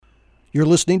You're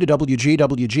listening to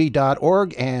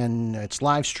WGWG.org, and it's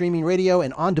live streaming radio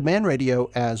and on-demand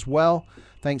radio as well.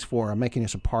 Thanks for making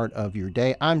us a part of your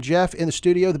day. I'm Jeff in the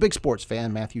studio, the big sports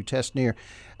fan, Matthew Tessnear.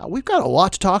 We've got a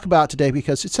lot to talk about today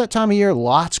because it's that time of year,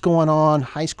 lots going on,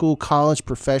 high school, college,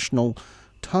 professional,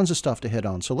 tons of stuff to hit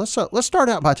on. So let's start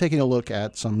out by taking a look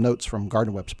at some notes from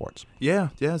Gardner-Webb Sports. Yeah,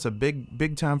 it's a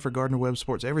big time for Gardner-Webb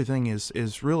Sports. Everything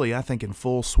is really, I think, in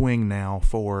full swing now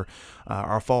for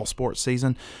our fall sports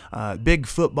season. Big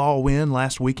football win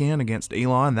last weekend against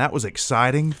Elon. That was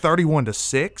exciting,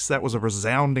 31-6. That was a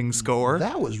resounding score.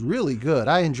 That was really good.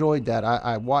 I enjoyed that.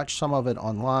 I watched some of it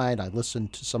online. I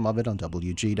listened to some of it on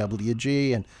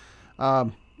WGWG,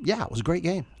 and yeah, it was a great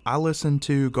game. I listened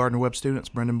to Gardner-Webb students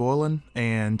Brendan Boylan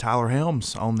and Tyler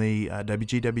Helms on the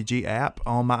WGWG app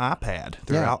on my iPad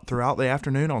throughout the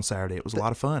afternoon on Saturday. It was a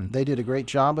lot of fun. They did a great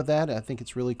job of that. I think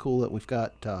it's really cool that we've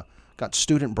got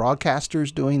student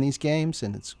broadcasters doing these games,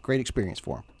 and it's a great experience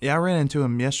for them. Yeah, I ran into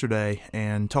them yesterday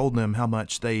and told them how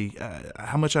much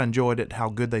I enjoyed it, how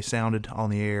good they sounded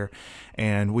on the air.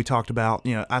 And we talked about,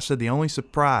 I said the only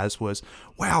surprise was,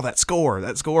 wow, that score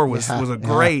was a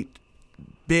great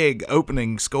big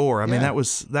opening score. I mean, that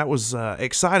was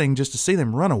exciting just to see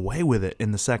them run away with it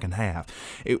in the second half.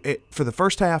 It for the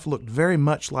first half looked very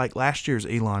much like last year's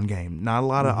Elon game. Not a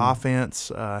lot of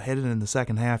offense. Headed in the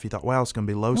second half, you thought, wow, it's going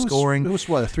to be low scoring. It was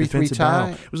what, a 3-3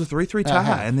 tie? It was a 3-3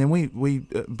 tie, and then we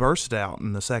burst out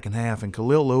in the second half. And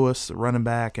Khalil Lewis, the running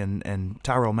back, and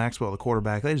Tyrell Maxwell, the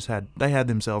quarterback, they had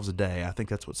themselves a day. I think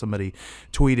that's what somebody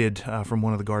tweeted from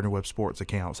one of the Gardner-Webb Sports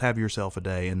accounts. Have yourself a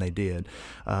day, and they did.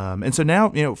 And so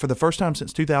now, for the first time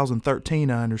since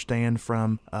 2013, I understand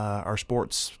from our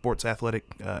sports athletic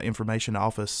information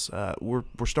office, we're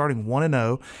starting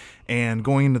 1-0 and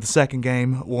going into the second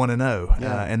game 1-0.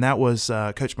 And that was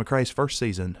Coach McCrae's first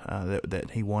season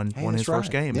that he won his first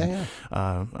game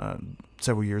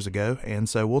several years ago. And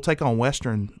so we'll take on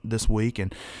Western this week,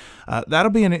 and that'll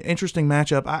be an interesting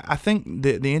matchup. I think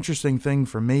the interesting thing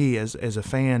for me as a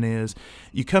fan is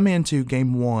you come into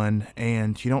game one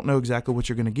and you don't know exactly what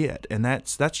you're going to get. And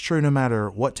that's true no matter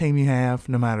what team you have,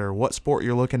 no matter what sport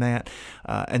you're looking at,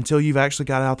 until you've actually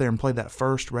got out there and played that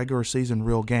first regular season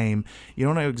real game. You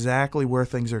don't know exactly where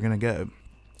things are going to go.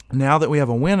 Now that we have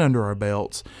a win under our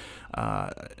belts,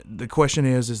 the question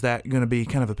is that going to be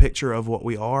kind of a picture of what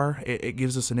we are? It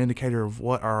gives us an indicator of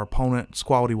what our opponent's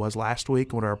quality was last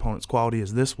week, what our opponent's quality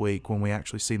is this week when we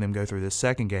actually see them go through this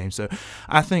second game. So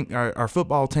I think our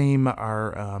football team,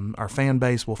 our fan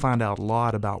base will find out a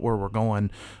lot about where we're going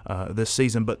this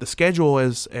season. But the schedule,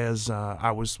 as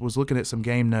I was looking at some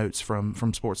game notes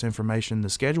from Sports Information, the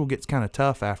schedule gets kind of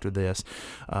tough after this.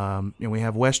 We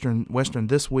have Western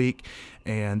this week,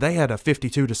 and they had a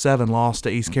 52-7 loss to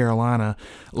East Carolina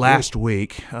last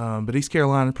week, but East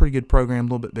Carolina, pretty good program, a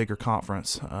little bit bigger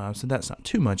conference, so that's not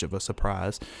too much of a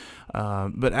surprise.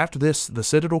 But after this, the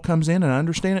Citadel comes in, and I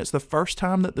understand it's the first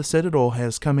time that the Citadel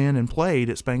has come in and played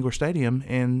at Spangler Stadium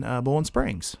in Bowling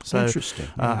Springs. So interesting.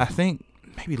 I think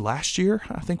maybe last year,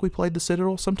 I think we played the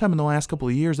Citadel. Sometime in the last couple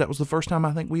of years, that was the first time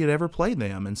I think we had ever played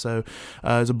them. And so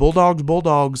it's a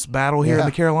Bulldogs battle here in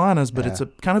the Carolinas, but it's a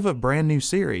kind of a brand new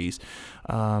series.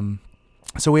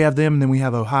 So we have them, and then we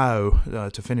have Ohio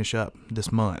to finish up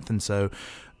this month. And so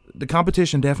the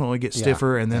competition definitely gets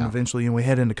stiffer, and then eventually we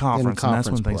head into conference, and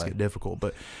that's when things get difficult.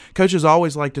 But coaches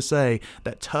always like to say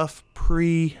that tough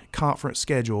pre-conference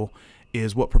schedule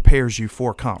is what prepares you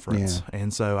for conference. Yeah.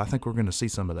 And so I think we're going to see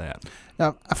some of that.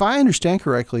 Now, if I understand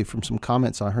correctly from some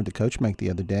comments I heard the coach make the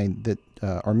other day, that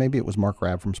or maybe it was Mark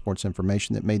Rabb from Sports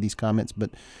Information that made these comments, but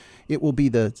it will be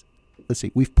let's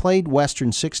see, we've played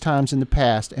Western 6 times in the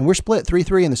past, and we're split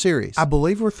 3-3 in the series. I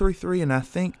believe we're 3-3, and I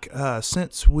think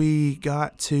since we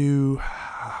got to,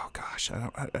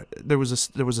 there was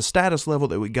a status level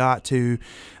that we got to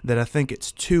that I think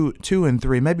it's 2 and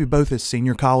 3, maybe both as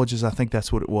senior colleges. I think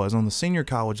that's what it was. On the senior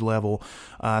college level,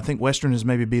 I think Western has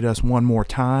maybe beat us one more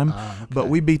time, but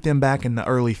we beat them back in the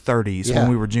early 30s when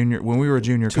we were junior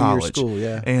college.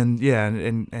 2-year school, and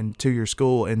 2-year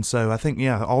school, and so I think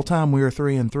all time we were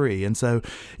 3-3, and so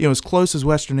as close as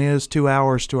Western is, 2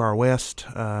 hours to our west,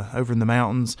 over in the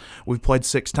mountains, we've played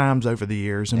 6 times over the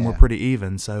years, and we're pretty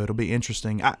even. So it'll be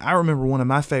interesting. I remember one of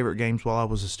my favorite games while I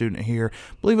was a student here.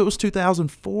 I believe it was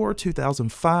 2004,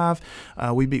 2005.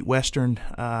 We beat Western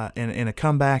in a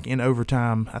comeback in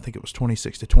overtime. I think it was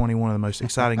 26-20, one of the most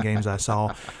exciting games I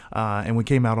saw, and we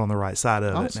came out on the right side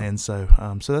of it. And so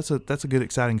that's a good,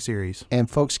 exciting series. And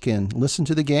folks can listen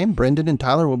to the game. Brendan and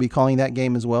Tyler will be calling that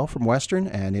game as well from Western,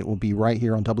 and it will be right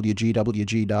here on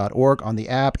WGWG.org on the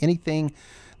app. Anything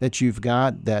that you've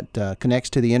got that connects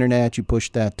to the internet. You push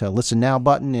that Listen Now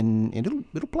button, and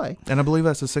it'll play. And I believe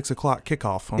that's a 6 o'clock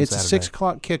kickoff on It's Saturday. a 6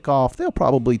 o'clock kickoff. They'll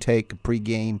probably take a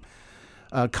pregame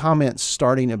comments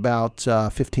starting about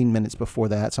 15 minutes before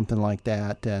that, something like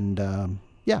that. And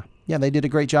yeah, they did a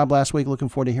great job last week. Looking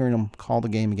forward to hearing them call the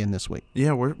game again this week.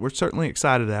 Yeah, we're certainly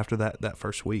excited after that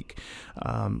first week.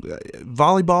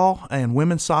 Volleyball and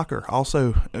women's soccer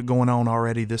also going on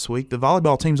already this week. The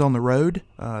volleyball team's on the road.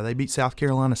 They beat South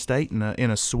Carolina State in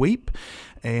a sweep.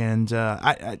 And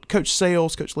Coach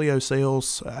Leo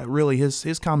Sales, really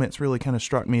his comments really kind of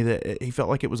struck me that he felt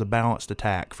like it was a balanced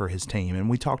attack for his team. And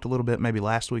we talked a little bit maybe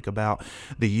last week about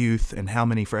the youth and how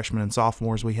many freshmen and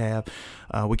sophomores we have.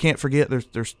 We can't forget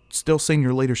there's still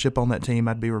senior leadership on that team.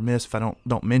 I'd be remiss if I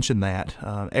don't mention that.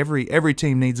 Every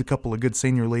team needs a couple of good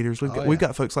senior leaders. We've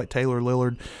got folks like Taylor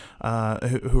Lillard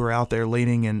who are out there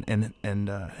leading and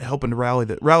helping to rally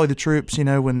the troops.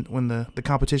 When the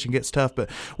competition gets tough. But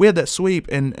we had that sweep.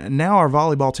 And now our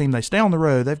volleyball team, they stay on the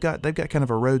road. They've got kind of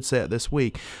a road set this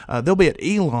week. They'll be at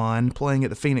Elon playing at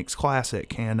the Phoenix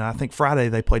Classic, and I think Friday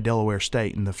they play Delaware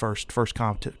State in the first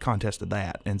contest of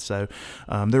that. And so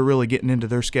they're really getting into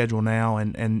their schedule now.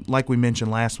 And like we mentioned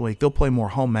last week, they'll play more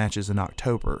home matches in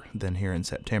October than here in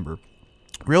September.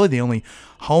 Really, the only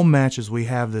home matches we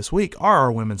have this week are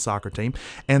our women's soccer team,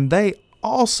 and they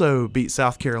also beat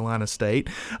South Carolina State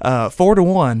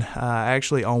 4-1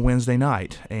 actually on Wednesday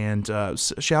night. And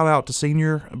shout out to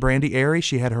senior Brandy Airy.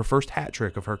 She had her first hat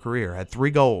trick of her career. Had 3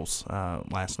 goals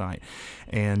last night.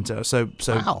 And so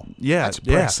wow, yeah, that's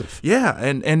impressive. Yeah,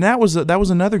 and that was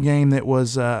another game that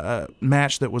was a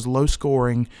match that was low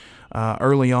scoring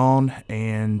early on,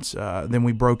 and then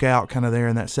we broke out kind of there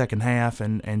in that second half,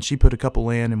 and she put a couple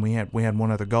in, and we had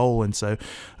one other goal, and so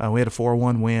we had a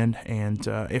 4-1 win. And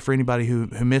if for anybody who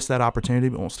missed that opportunity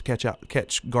but wants to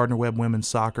catch Gardner-Webb women's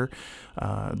soccer,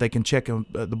 they can check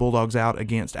the Bulldogs out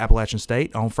against Appalachian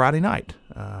State on Friday night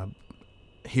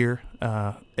here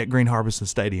at Green Harbison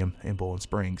Stadium in Bowling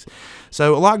Springs.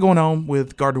 So a lot going on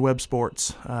with Gardner-Webb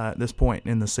sports at this point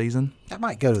in the season. I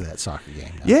might go to that soccer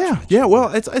game. Yeah.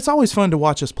 Well, it's always fun to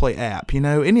watch us play App.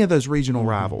 Any of those regional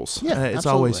rivals. Yeah, it's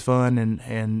absolutely. always fun,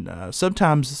 and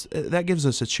sometimes that gives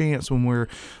us a chance when we're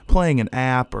playing an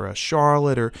App or a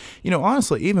Charlotte, or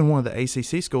honestly, even one of the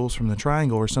ACC schools from the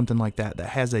Triangle or something like that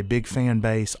has a big fan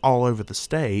base all over the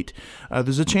state.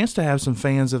 There's a chance to have some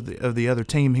fans of the other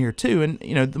team here too, and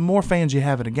the more fans you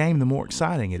have at a game, the more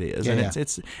exciting it is.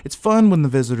 It's fun when the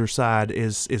visitor side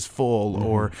is full,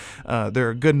 or there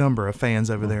are a good number of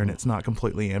fans over there and it's not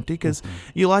completely empty, because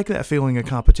you like that feeling of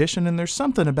competition. And there's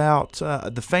something about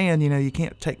the fan, you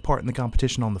can't take part in the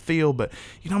competition on the field, but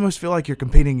you can almost feel like you're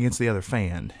competing against the other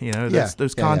fan.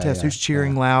 Those contests, who's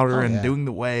cheering louder and doing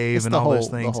the wave, it's and all those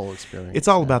things. The whole experience. It's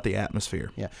all about the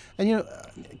atmosphere. Yeah, and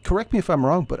correct me if I'm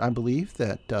wrong, but I believe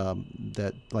that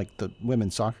that like the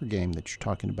women's soccer game that you're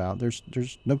talking about, there's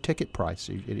no ticket price.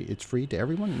 It's free to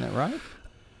everyone. Isn't that right?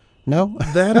 No,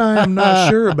 that I am not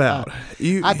sure about.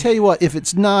 I tell you what, if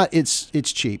it's not, it's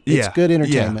cheap. It's good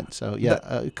entertainment. Yeah.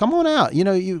 So come on out.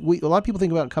 A lot of people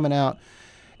think about coming out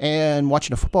and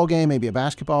watching a football game, maybe a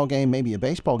basketball game, maybe a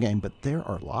baseball game, but there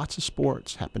are lots of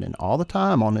sports happening all the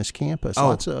time on this campus.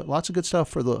 Lots of good stuff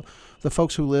for the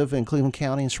folks who live in Cleveland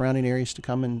County and surrounding areas to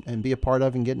come and be a part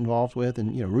of and get involved with,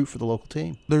 and root for the local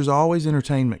team. There's always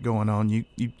entertainment going on.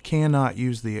 You cannot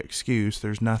use the excuse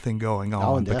there's nothing going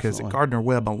on, because at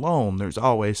Gardner-Webb alone there's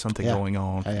always something going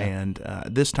on. And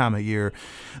this time of year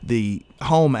the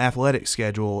home athletic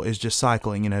schedule is just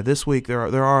cycling. This week there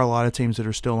are a lot of teams that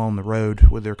are still on the road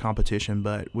with their competition,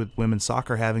 but with women's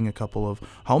soccer having a couple of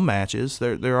home matches,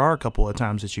 there are a couple of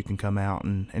times that you can come out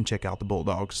and check out the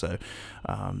Bulldogs. So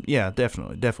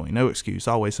definitely no excuse,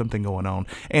 always something going on,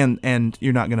 and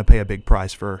you're not going to pay a big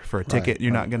price for a ticket.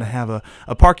 You're not going to have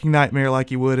a parking nightmare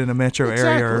like you would in a metro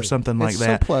area or something like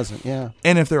that. It's so pleasant.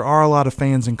 And if there are a lot of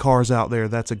fans and cars out there,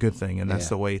 that's a good thing, and that's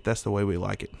the way we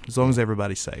like it, as long as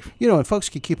everybody's safe. And folks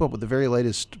can keep up with the very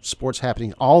latest sports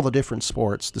happening, all the different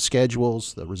sports, the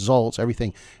schedules, the results,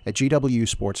 everything at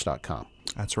gwsports.com.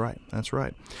 That's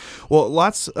right. Well,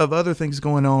 lots of other things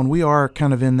going on. We are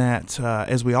kind of in that,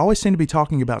 as we always seem to be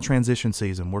talking about, transition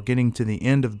season. We're getting to the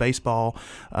end of baseball.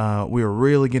 We are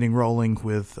really getting rolling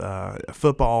with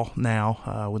football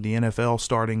now, with the NFL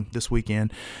starting this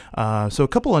weekend. So a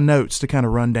couple of notes to kind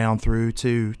of run down through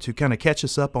to kind of catch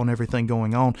us up on everything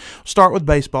going on. Start with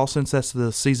baseball, since that's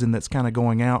the season that's kind of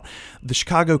going out. The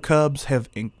Chicago Cubs have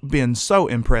been so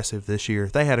impressive this year.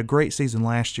 They had a great season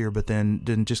last year, but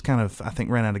then just kind of, I think,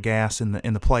 think ran out of gas in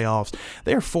the playoffs.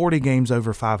 They're 40 games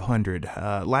over 500.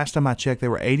 Last time I checked, they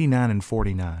were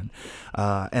 89-49,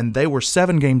 and they were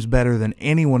 7 games better than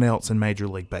anyone else in Major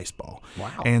League Baseball.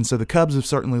 Wow! And so the Cubs have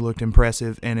certainly looked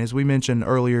impressive. And as we mentioned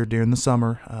earlier during the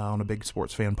summer on a Big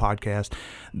Sports Fan podcast,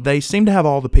 they seem to have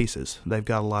all the pieces. They've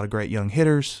got a lot of great young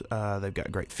hitters. They've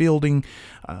got great fielding,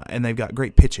 and they've got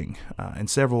great pitching and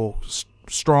several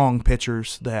strong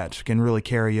pitchers that can really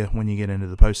carry you when you get into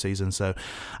the postseason. So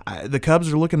the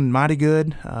Cubs are looking mighty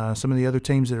good. Some of the other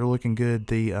teams that are looking good,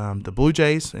 the Blue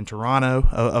Jays in Toronto,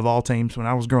 of all teams. When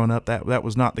I was growing up, that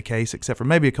was not the case, except for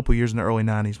maybe a couple years in the early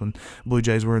 90s when Blue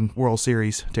Jays were in World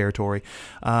Series territory.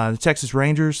 The Texas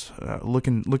Rangers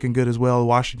looking good as well. The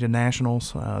Washington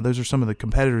Nationals, those are some of the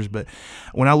competitors. But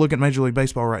when I look at Major League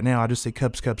Baseball right now, I just see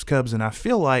Cubs, Cubs, Cubs, and I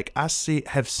feel like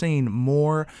have seen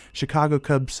more Chicago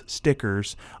Cubs stickers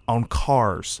on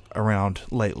cars around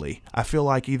lately. I feel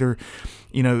like either,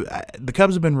 the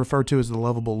Cubs have been referred to as the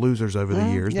lovable losers over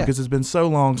the years because it's been so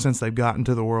long since they've gotten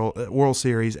to the World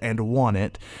Series and won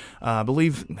it. I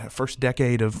believe first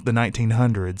decade of the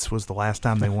 1900s was the last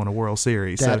time they won a World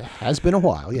Series. That has been a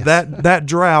while, yes. That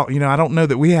drought, I don't know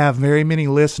that we have very many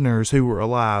listeners who were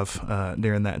alive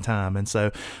during that time. And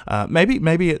so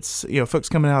maybe it's, folks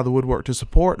coming out of the woodwork to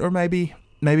support, or maybe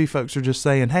folks are just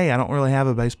saying, hey, I don't really have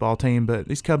a baseball team, but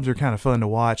these Cubs are kind of fun to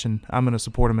watch, and I'm going to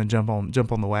support them and jump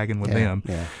on the wagon with them.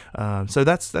 Yeah. So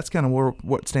that's kind of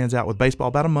what stands out with baseball.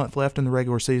 About a month left in the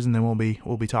regular season, then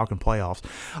we'll be talking playoffs.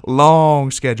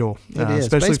 Long schedule. It is.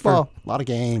 Especially baseball, a lot of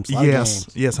games. Yes,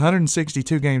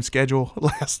 162 game schedule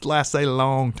lasts a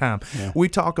long time. Yeah. We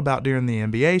talk about during the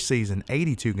NBA season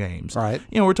 82 games. Right.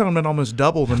 We're talking about almost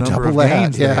double the number of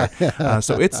games there.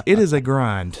 So it is a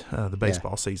grind, the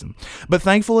baseball season. But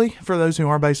thankfully, for those who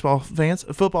are baseball fans,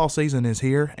 football season is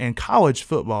here, and college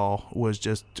football was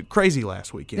just crazy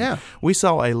last weekend. Yeah. We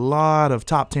saw a lot of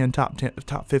top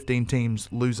 15 teams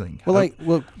losing. Well,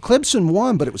 Clemson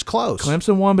won, but it was close.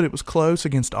 Clemson won, but it was close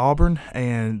against Auburn,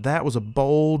 and that was a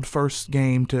bold first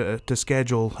game to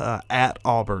schedule at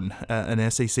Auburn,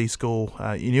 an SEC school.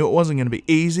 You knew it wasn't going to be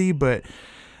easy, but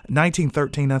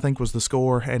 19-13, I think, was the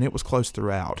score, and it was close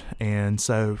throughout. And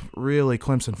so really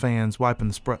Clemson fans wiping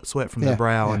the sweat from their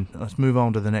brow, and let's move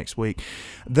on to the next week.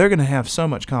 They're going to have so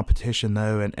much competition,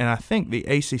 though, and I think the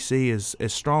ACC is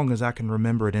as strong as I can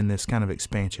remember it in this kind of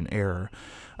expansion era.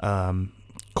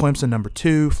 Clemson number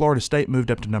 2, Florida State moved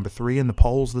up to number 3 in the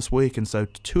polls this week, and so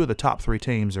 2 of the top 3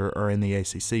 teams are in the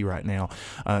ACC right now.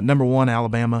 Number 1,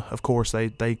 Alabama, of course,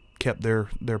 they kept their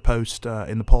post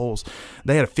in the polls.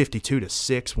 They had a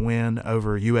 52-6 win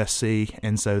over USC,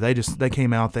 and so they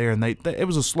came out there, and it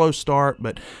was a slow start,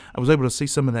 but I was able to see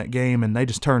some of that game, and they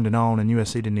just turned it on, and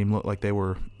USC didn't even look like they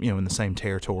were in the same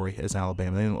territory as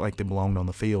Alabama. They didn't look like they belonged on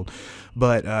the field.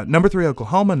 But number 3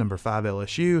 Oklahoma, number 5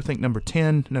 LSU, I think number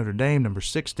 10 Notre Dame, number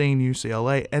 16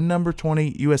 UCLA, and number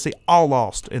 20 USC all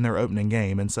lost in their opening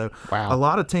game, and so a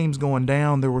lot of teams going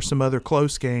down. There were some other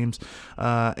close games,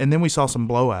 and then we saw some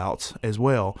blowouts as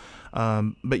well.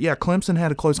 But yeah, Clemson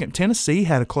had a close game. Tennessee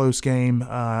had a close game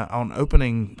on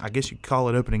opening, I guess you'd call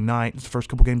it opening night. The first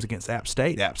couple games against App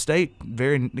State. App State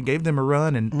gave them a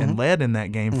run and led in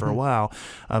that game for a while,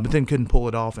 but then couldn't pull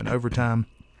it off in overtime.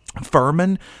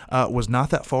 Furman was not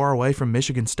that far away from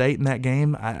Michigan State in that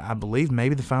game. I believe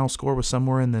maybe the final score was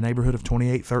somewhere in the neighborhood of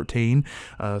 28-13.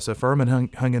 So Furman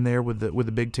hung in there with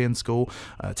the Big Ten school.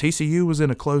 TCU was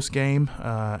in a close game,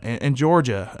 and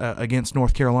Georgia against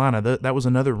North Carolina. That was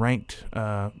another ranked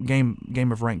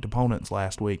game of ranked opponents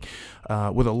last week,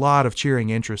 with a lot of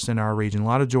cheering interest in our region. A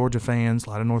lot of Georgia fans, a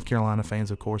lot of North Carolina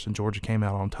fans, of course, and Georgia came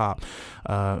out on top.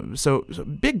 So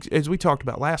big, as we talked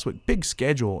about last week, big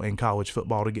schedule in college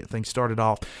football to get things started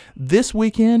off. This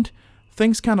weekend,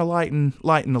 things kind of lighten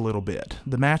a little bit.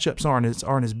 The matchups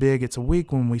aren't as big. It's a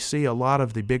week when we see a lot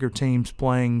of the bigger teams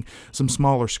playing some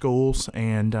smaller schools,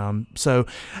 and so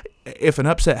if an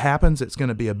upset happens, it's going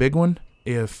to be a big one.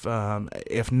 If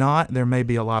not, there may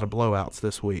be a lot of blowouts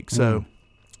this week. So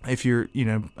if you're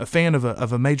a fan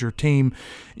of a major team,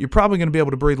 you're probably going to be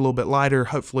able to breathe a little bit lighter,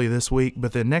 hopefully this week.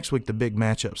 But then next week, the big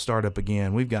matchups start up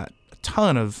again. We've got a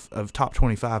ton of top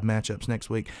 25 matchups next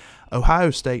week.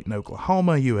 Ohio State and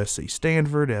Oklahoma, USC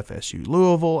Stanford, FSU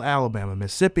Louisville, Alabama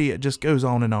Mississippi. It just goes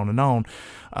on and on and on.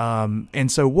 And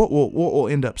so what we'll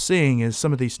end up seeing is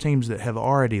some of these teams that have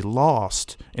already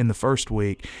lost in the first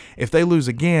week, if they lose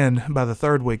again by the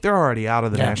third week, they're already out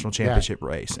of the national championship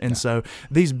race. And so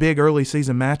these big early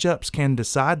season matchups can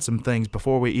decide some things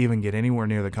before we even get anywhere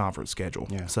near the conference schedule.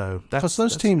 Yeah. So that's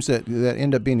those teams that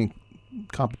end up being in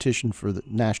competition for the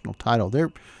national title, they're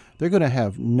going to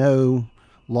have no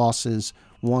losses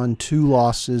 1-2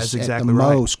 losses That's at the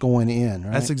most going in.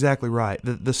 Right? That's exactly right.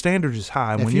 The standard is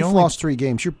high. If you've lost 3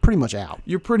 games, you're pretty much out.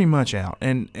 You're pretty much out.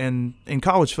 And in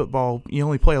college football, you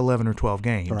only play 11 or 12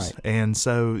 games. Right. And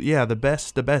so, yeah, the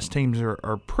best teams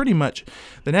are pretty much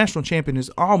 – the national champion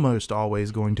is almost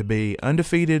always going to be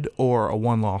undefeated or a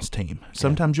 1-loss team.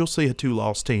 Sometimes you'll see a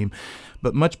 2-loss team,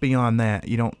 but much beyond that,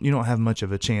 you don't have much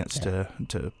of a chance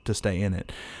to stay in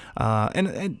it.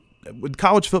 And with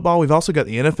college football, we've also got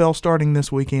the NFL starting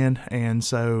this weekend, and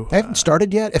so they haven't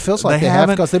started yet. It feels like they have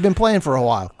because they've been playing for a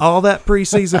while. All that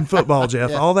preseason football, Jeff.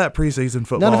 Yeah. All that preseason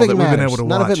football that we've been able to watch.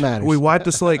 None of it matters. We wipe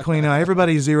the slate clean out.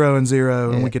 Everybody's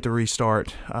 0-0, and we get to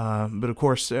restart. But of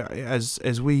course,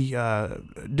 as we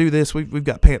do this, we've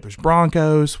got Panthers,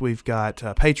 Broncos, we've got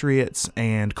Patriots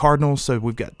and Cardinals. So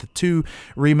we've got the 2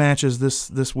 rematches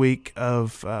this week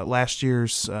of last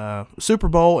year's Super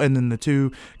Bowl, and then the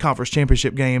 2 conference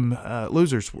championship game.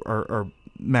 Losers are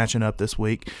matching up this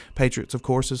week. Patriots, of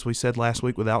course, as we said last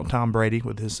week, without Tom Brady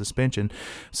with his suspension.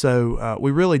 So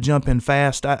we really jump in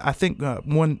fast. I think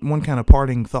one kind of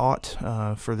parting thought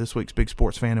for this week's Big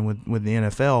Sports Fan and with the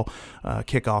NFL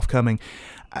kickoff coming.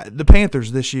 The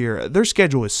Panthers this year, their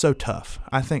schedule is so tough.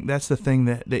 I think that's the thing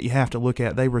that you have to look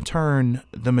at. They return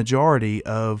the majority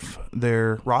of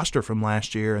their roster from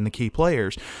last year and the key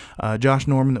players. Josh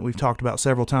Norman, that we've talked about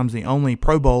several times, the only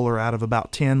Pro Bowler out of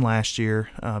about 10 last year,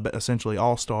 but essentially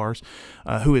all-stars,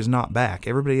 who is not back.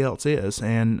 Everybody else is.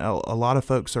 And a lot of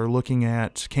folks are looking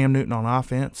at Cam Newton on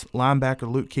offense,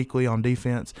 linebacker Luke Kuechly on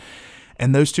defense.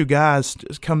 And those 2 guys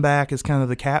just come back as kind of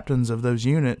the captains of those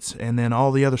units, and then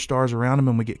all the other stars around them.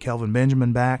 And we get Kelvin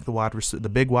Benjamin back,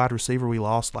 the big wide receiver we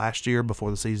lost last year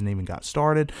before the season even got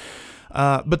started.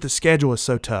 But the schedule is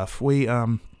so tough. We,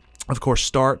 of course,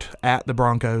 start at the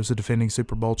Broncos, the defending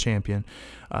Super Bowl champion.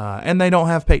 And they don't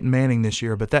have Peyton Manning this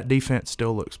year, but that defense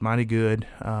still looks mighty good.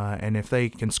 And if they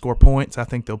can score points, I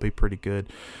think they'll be pretty good.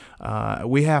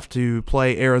 We have to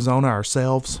play Arizona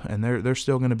ourselves, and they're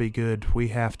still going to be good. We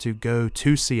have to go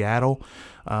to Seattle.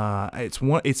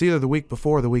 It's either the week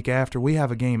before or the week after. We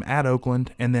have a game at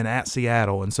Oakland and then at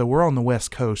Seattle, and so we're on the West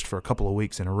Coast for a couple of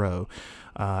weeks in a row.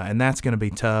 And that's going to be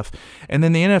tough. And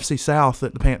then the NFC South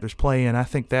that the Panthers play in, I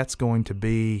think that's going to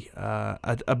be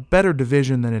a better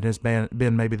division than it has been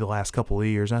maybe the last couple of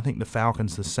years. I think the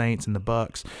Falcons, the Saints, and the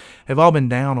Bucs have all been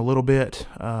down a little bit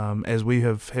as we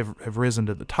have risen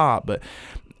to the top. But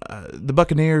the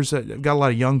Buccaneers got a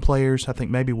lot of young players. I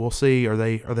think maybe we'll see. Are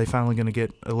they finally going to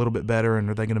get a little bit better, and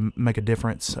are they going to make a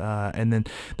difference? And then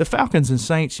the Falcons and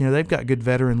Saints, they've got good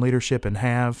veteran leadership and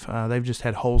they've just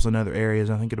had holes in other areas.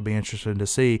 I think it'll be interesting to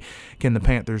see, can the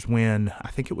Panthers win? I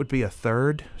think it would be a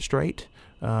 3rd straight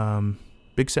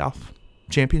Big South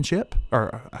championship,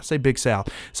 or I say Big South.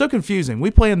 So confusing. We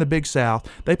play in the Big South.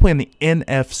 They play in the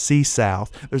NFC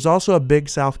South. There's also a Big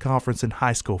South conference in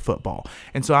high school football.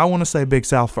 And so I want to say Big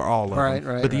South for all of them.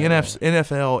 Right, but the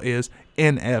NFL is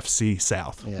NFC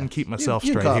South. Yeah. And keep myself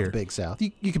you straight call here. It the Big South.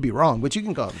 You could be wrong, but you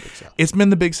can call it the Big South. It's been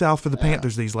the Big South for the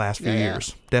Panthers these last few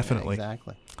years. Definitely. Yeah,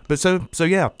 exactly. But so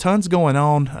yeah, tons going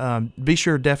on. Be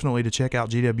sure definitely to check out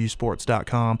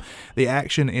gwsports.com. The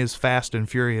action is fast and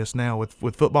furious now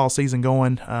with football season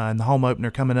going and the home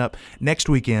opener coming up next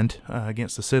weekend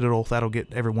against the Citadel. That'll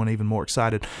get everyone even more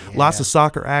excited. Yeah. Lots of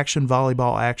soccer action,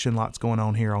 volleyball action, lots going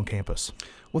on here on campus.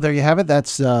 Well, there you have it.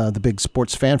 That's the Big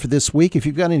Sports Fan for this week. If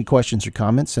you've got any questions or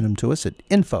comments, send them to us at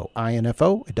info@wgwg.org.